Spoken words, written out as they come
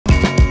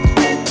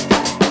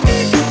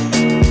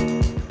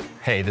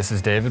Hey, this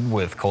is David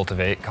with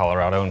Cultivate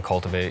Colorado and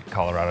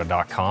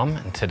cultivatecolorado.com,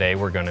 and today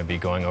we're going to be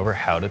going over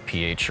how to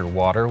pH your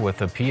water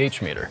with a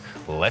pH meter.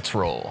 Let's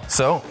roll.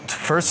 So, to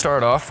first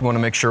start off, we want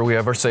to make sure we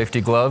have our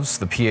safety gloves.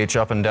 The pH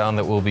up and down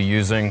that we'll be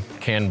using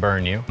can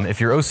burn you. If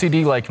you're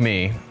OCD like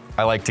me,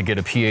 I like to get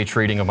a pH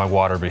reading of my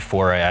water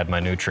before I add my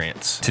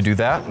nutrients. To do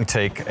that, we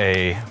take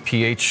a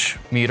pH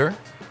meter,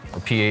 a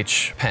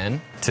pH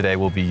pen. Today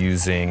we'll be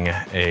using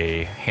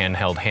a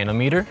handheld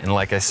hanometer. And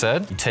like I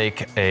said, you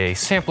take a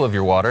sample of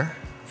your water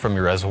from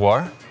your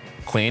reservoir,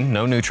 clean,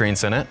 no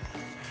nutrients in it,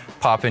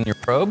 pop in your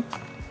probe,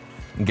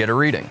 and get a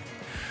reading.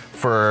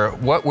 For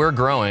what we're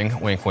growing,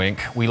 wink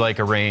wink, we like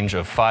a range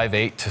of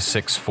 5.8 to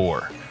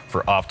 6.4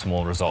 for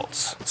optimal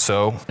results.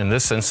 So in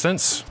this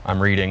instance,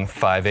 I'm reading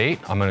 5.8.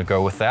 I'm gonna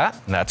go with that,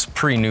 and that's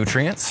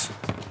pre-nutrients.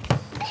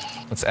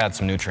 Let's add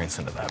some nutrients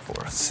into that for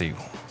us. Let's see,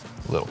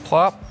 a little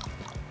plop.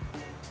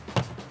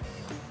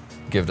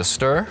 Give it a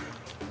stir.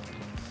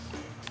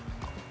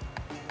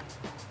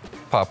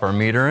 Pop our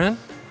meter in.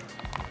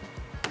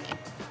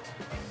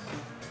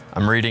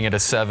 I'm reading at a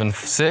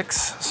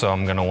 7.6, so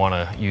I'm gonna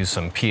wanna use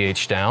some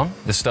pH down.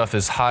 This stuff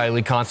is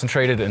highly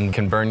concentrated and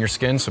can burn your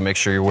skin, so make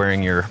sure you're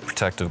wearing your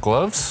protective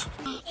gloves.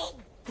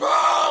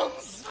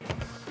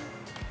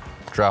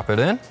 Drop it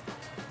in.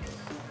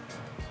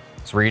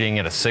 It's reading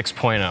at a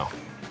 6.0,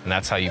 and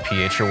that's how you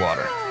pH your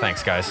water.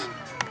 Thanks, guys.